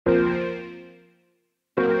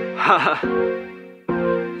Yeah.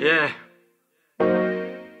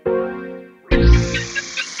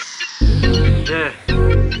 Yeah.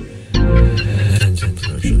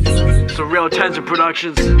 It's a real Tension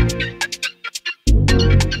Productions.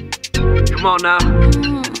 Come on now.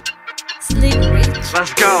 Sleep rich.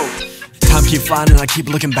 Let's go. Time keep flying and I keep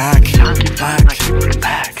looking back. Time keep flying, I keep looking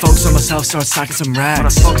back. Focus on myself, start stacking some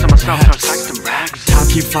racks. Focus on myself, start stacking some racks. Time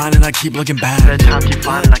keep flying and I keep looking back. Time keep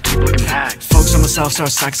flying and I keep looking back. Focus on myself,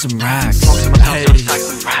 start stacking some racks. Focus on myself, Hey, start stacking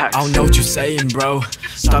some racks. I don't know what you're saying, bro.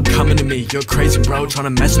 Stop coming to me, you're crazy, bro.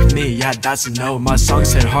 Tryna mess with me, yeah, that's a no. My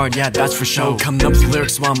songs hit hard, yeah, that's for sure. Coming up with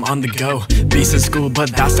lyrics while I'm on the go. Beats in school,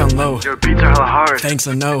 but that's down low. Your beats are hella hard. Thanks,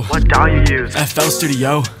 I know. What DAW you use? FL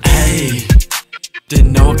Studio. Hey,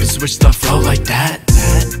 didn't know I could switch the flow like that.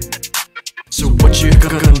 So what you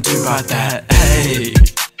gonna do about that? Hey,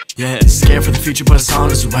 yeah, scared for the future, but it's on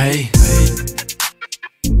its way.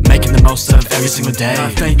 Making the most of every single day. I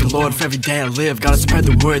thank the Lord for every day I live. Gotta spread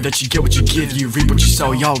the word that you get what you give, you reap what you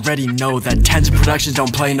sow. You already know that Tension Productions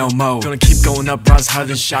don't play no more. Gonna keep going up, rise higher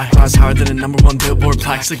than shy, rise higher than a #1 Billboard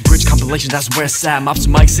plaque. Slick Bridge Compilation, that's where it's at. Mops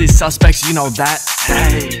and mics, city suspects, you know that.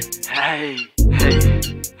 Hey, hey, hey,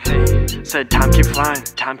 hey. Said time keep flying,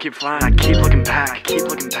 time keep flying. I keep looking back, I keep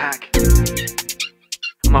looking back.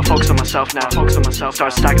 I'ma focus on myself now, focus on myself.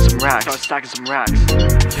 Start stacking some racks, start stacking some racks.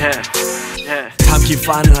 Yeah, yeah. Time keep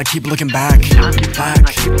flying and I keep looking back. Time keep flying and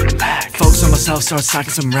I keep looking back. Focus on myself, start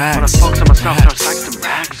stacking some racks. Focus on myself, start stacking some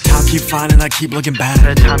racks. Time keep flying and I keep looking back.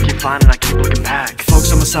 Time keep flying and I keep looking back.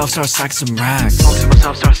 Focus on myself, start stacking some racks. Focus on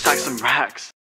myself, start stacking some racks.